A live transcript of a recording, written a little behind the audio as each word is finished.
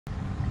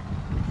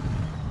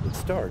It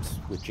starts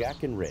with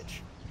Jack and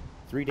Rich,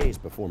 3 days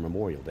before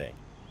Memorial Day.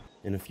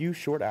 In a few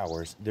short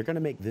hours, they're going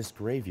to make this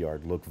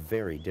graveyard look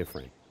very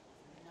different.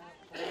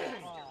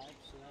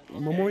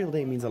 Memorial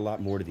Day means a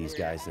lot more to these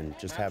guys than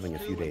just having a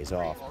few days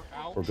off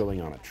or going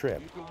on a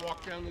trip.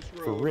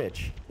 For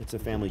Rich, it's a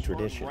family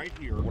tradition.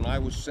 When I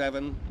was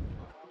 7,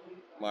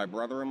 my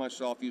brother and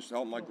myself used to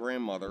help my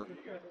grandmother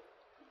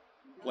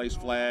place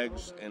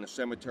flags in a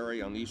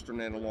cemetery on the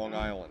eastern end of Long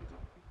Island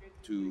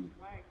to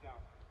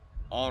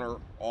honor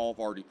all of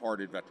our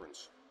departed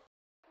veterans.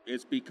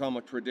 It's become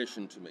a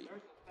tradition to me.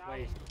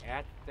 Placed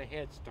at the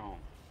headstone.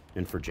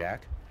 And for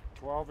Jack?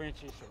 12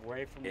 inches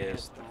away from the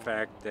headstone. The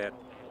fact that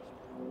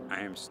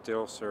I am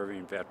still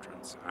serving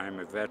veterans. I'm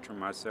a veteran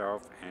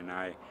myself, and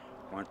I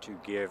want to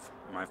give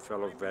my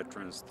fellow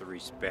veterans the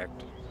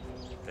respect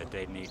that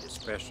they need,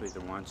 especially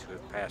the ones who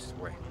have passed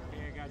away.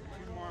 Okay, I got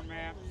 2 more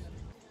maps.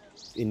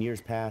 In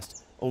years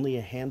past, only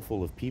a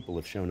handful of people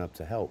have shown up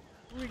to help.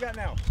 What do we got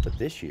now? But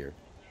this year,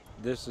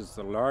 this is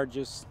the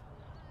largest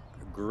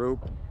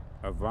group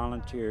of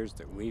volunteers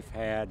that we've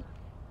had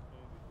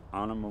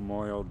on a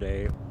Memorial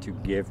Day to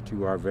give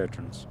to our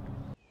veterans.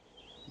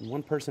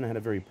 One person had a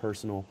very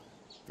personal,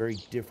 very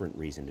different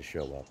reason to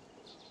show up.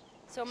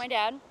 So my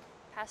dad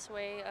passed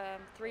away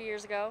 3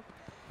 years ago.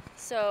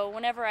 So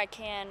whenever I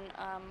can,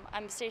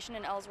 I'm stationed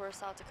in Ellsworth,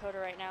 South Dakota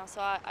right now,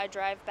 so I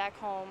drive back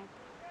home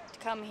to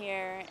come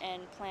here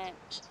and plant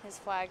his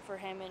flag for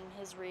him and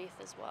his wreath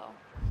as well.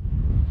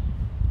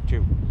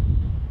 2.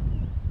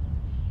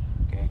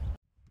 Okay.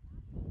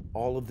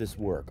 All of this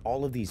work,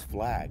 all of these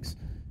flags,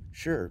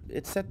 sure,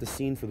 it set the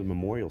scene for the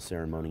memorial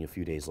ceremony a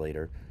few days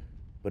later,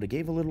 but it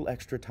gave a little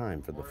extra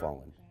time for the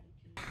fallen.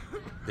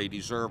 They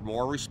deserve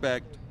more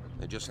respect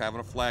than just having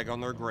a flag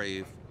on their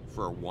grave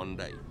for 1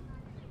 day.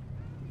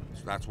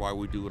 So that's why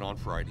we do it on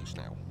Fridays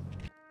now.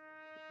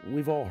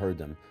 We've all heard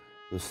them,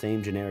 those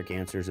same generic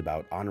answers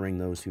about honoring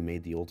those who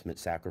made the ultimate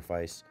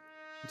sacrifice.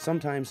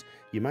 Sometimes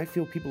you might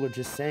feel people are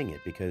just saying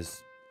it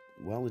because,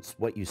 well, it's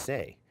what you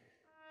say.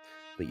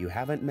 But you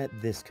haven't met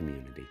this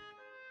community.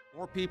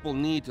 More people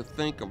need to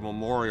think of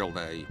Memorial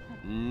Day,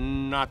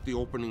 not the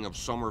opening of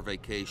summer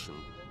vacation,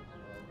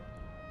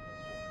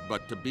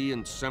 but to be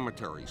in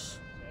cemeteries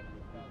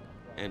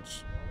and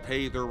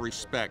pay their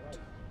respect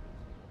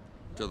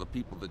to the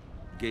people that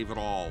gave it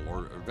all,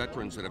 or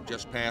veterans that have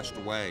just passed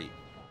away.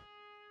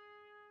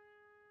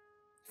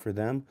 For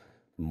them,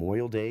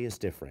 Memorial Day is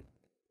different,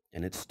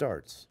 and it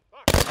starts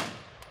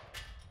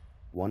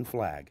one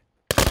flag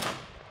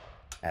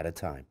at a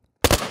time.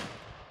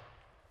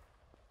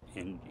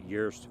 In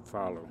years to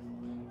follow,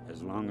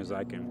 as long as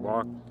I can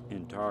walk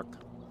and talk,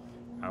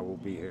 I will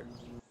be here.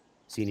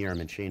 Senior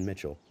Airman Shane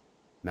Mitchell,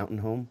 Mountain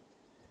Home,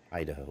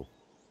 Idaho.